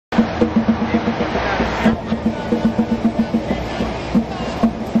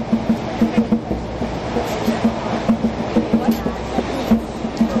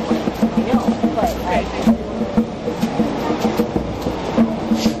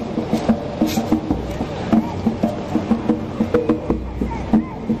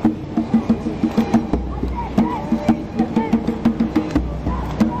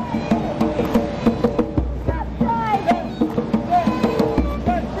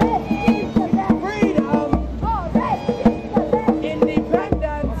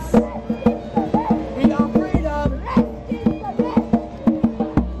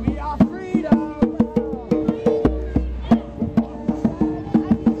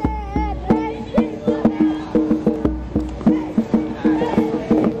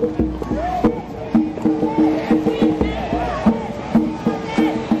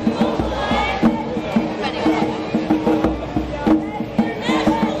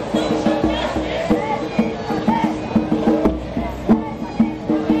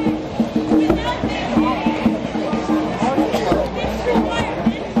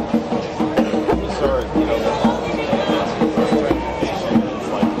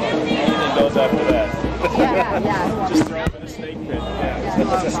Yeah. Just throw him in a snake pit.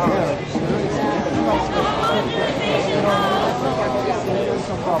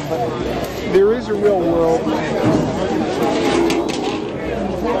 There is a real world.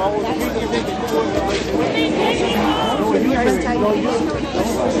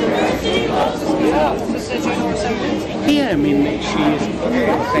 Yeah, I mean, she's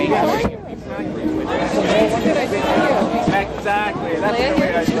saying exactly. That's the way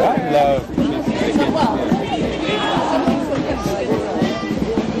I do it. I love.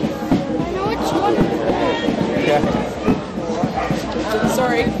 Yeah.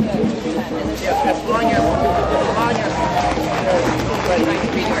 Sorry.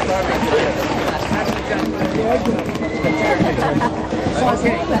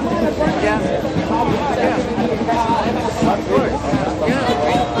 Okay. Yeah. Of course. Yeah.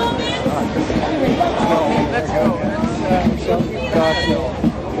 Let's go.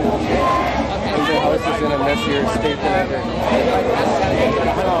 The house is in a messier state than ever.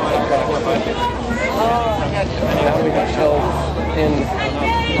 Now we have shelves in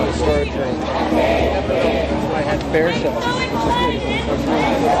the storage room. I had bare shelves, which is good.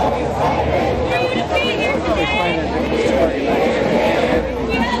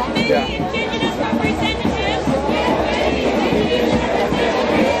 Yeah.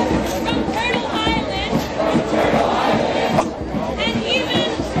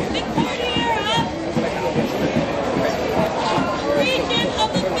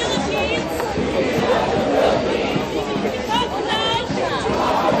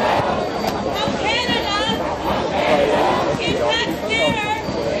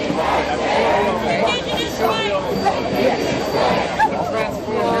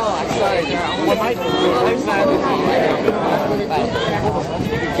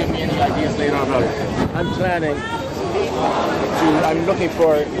 Give me any ideas later on about it. I'm planning to, I'm looking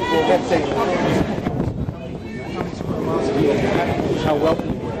for, let's say, how wealthy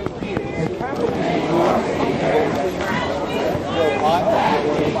you were.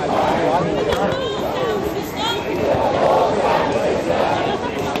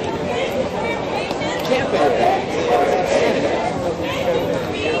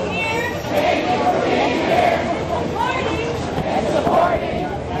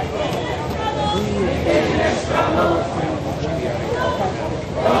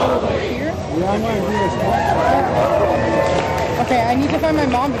 Okay, I need to find my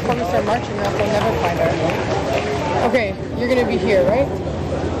mom before we start marching, or else I'll never find her. Okay, you're gonna be here, right?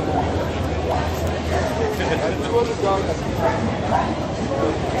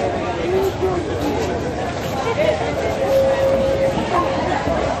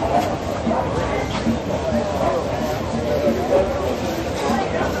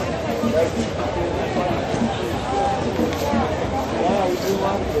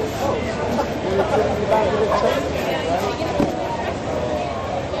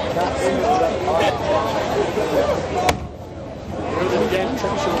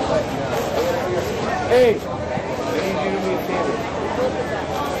 Hey! Can you do me a favor?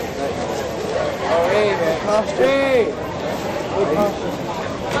 Oh, hey, man. Hey! Hey,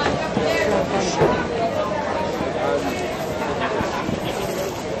 costume.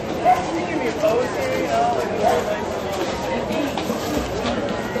 Give me a pose here, you know?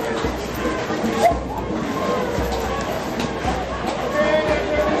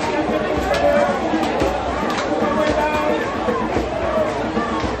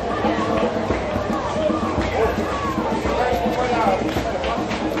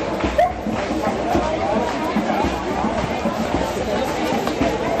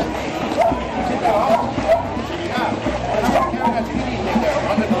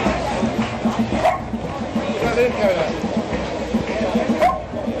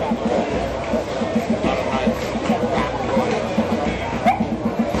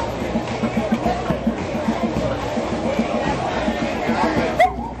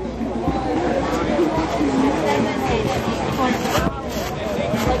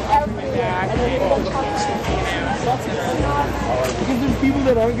 Because there's people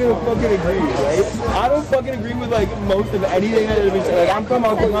that aren't gonna fucking agree, right? I don't fucking agree with like most of anything that has been said. Like I'm from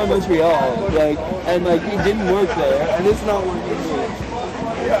Montreal, like, and like it didn't work there, and it's not working here.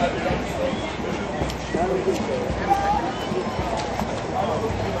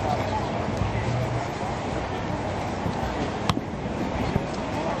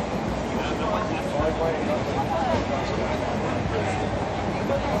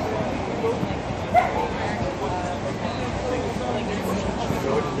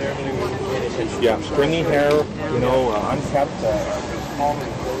 Yeah, stringy hair, you know, unkept.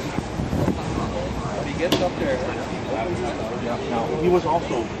 He gets up there. Yeah, now he was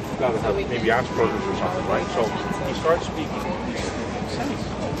also got to have maybe Asperger's or something, right? So he starts speaking.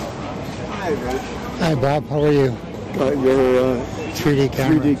 Hi, Reg. Hi, Bob. How are you? Got your 3D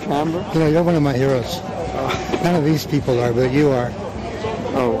camera. 3D camera? You know, you're one of my heroes. None of these people are, but you are.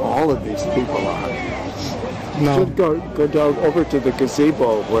 Oh, all of these people are. No. Should go down over to the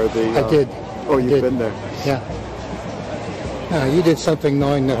gazebo where the... I did. Oh, you've been there. Yeah. You did something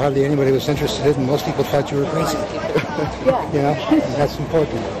knowing that hardly anybody was interested in, and most people thought you were crazy. Yeah. You know, and that's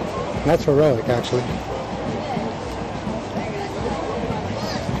important. And that's heroic, actually.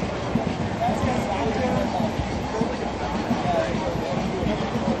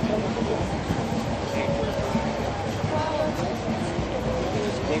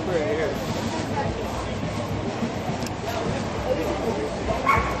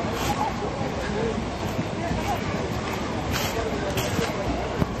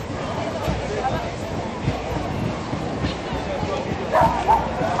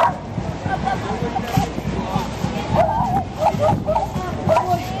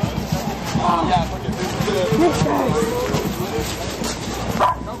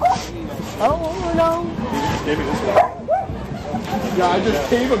 Oh, no. Yeah, I just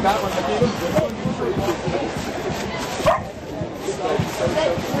gave him that one. I gave him this one.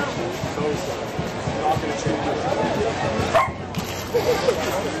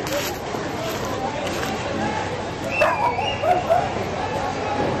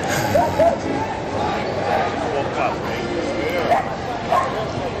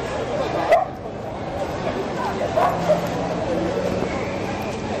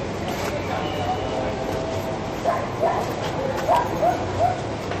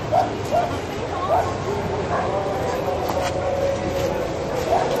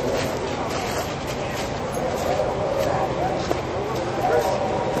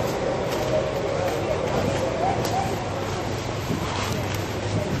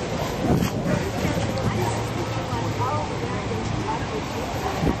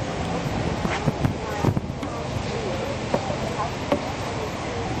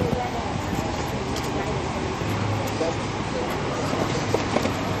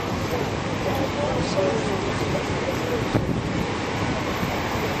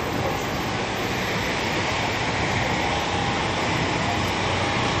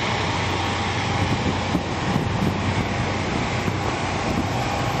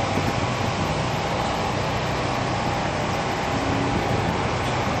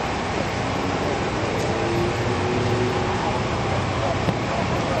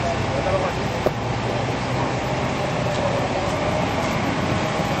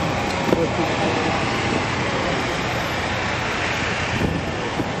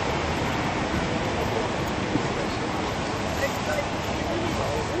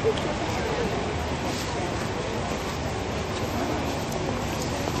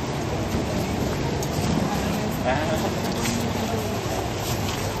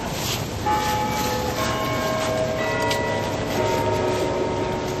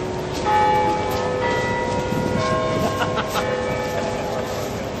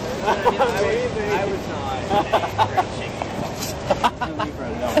 I was not.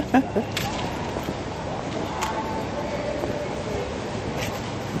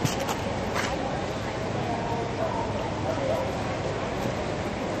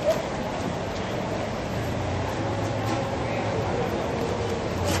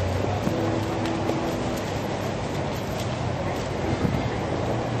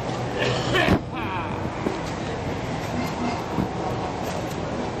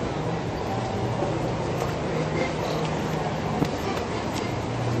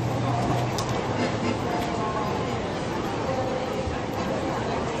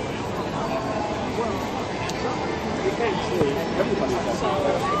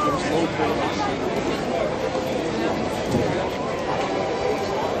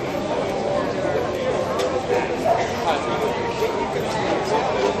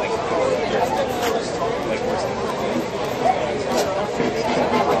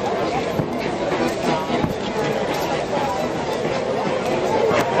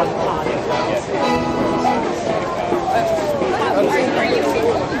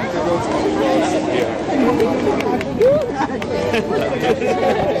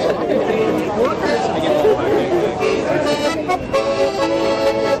 I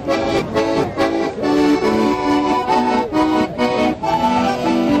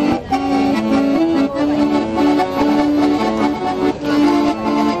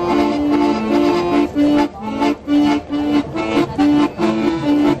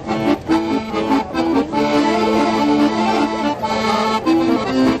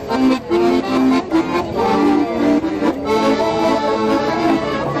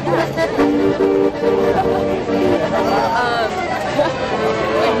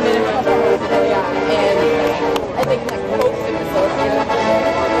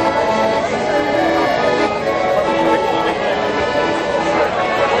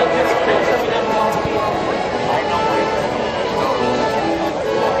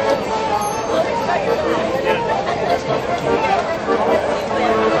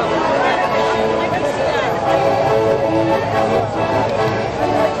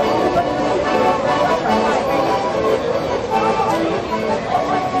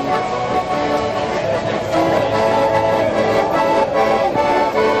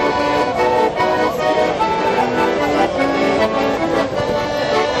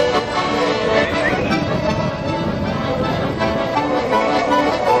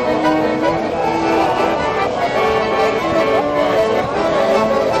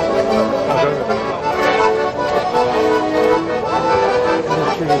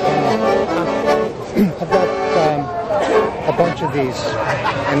really can. I've got a bunch of these,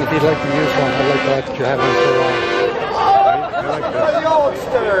 and if you'd like to use one, I'd like to let you have one for a while. I like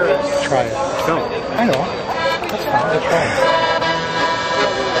this. Try it. No. I know. That's fine. That's fine.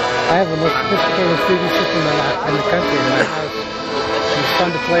 I have the most sophisticated 3D system in the country in my house. It's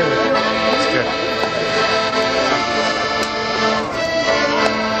fun to play with. It's good.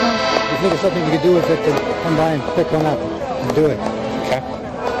 If you think of something you could do with it, then come by and pick one up and do it. Okay.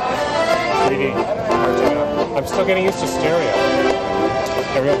 3D. I'm still getting used to stereo.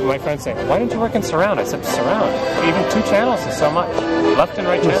 My friends say, why don't you work in surround? I said, surround. Even 2 channels is so much. Left and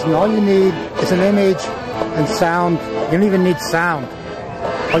right Listen, channel. all you need is an image and sound. You don't even need sound.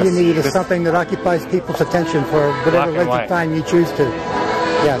 All you need is something that occupies people's attention for whatever length of time you choose to.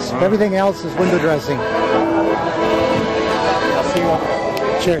 Yes. Everything else is window dressing. I'll see you all.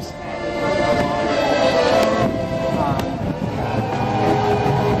 Cheers.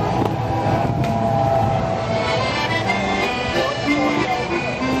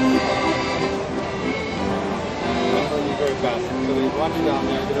 So they watch it down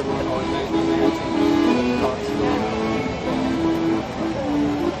there, get everyone organized on there, and talk to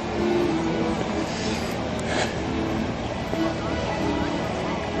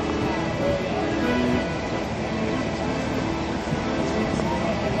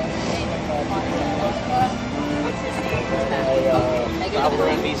I was on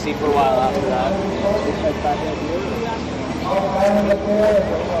NBC for a while after that.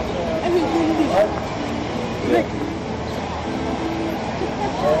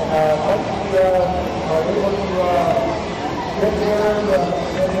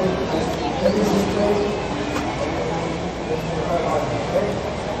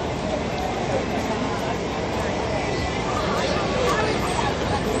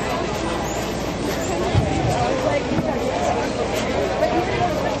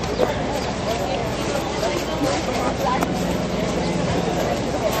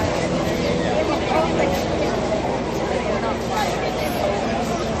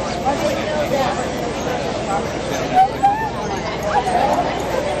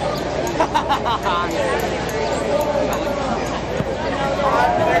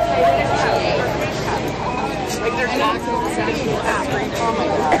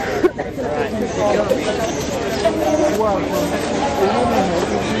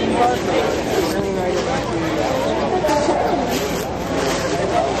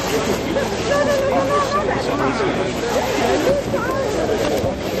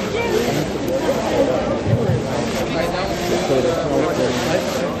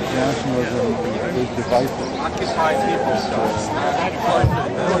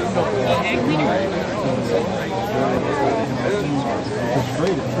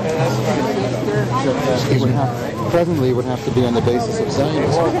 Presently, it would have to be on the basis of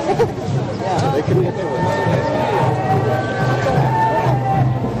Zionism. Yeah, they could get there with it.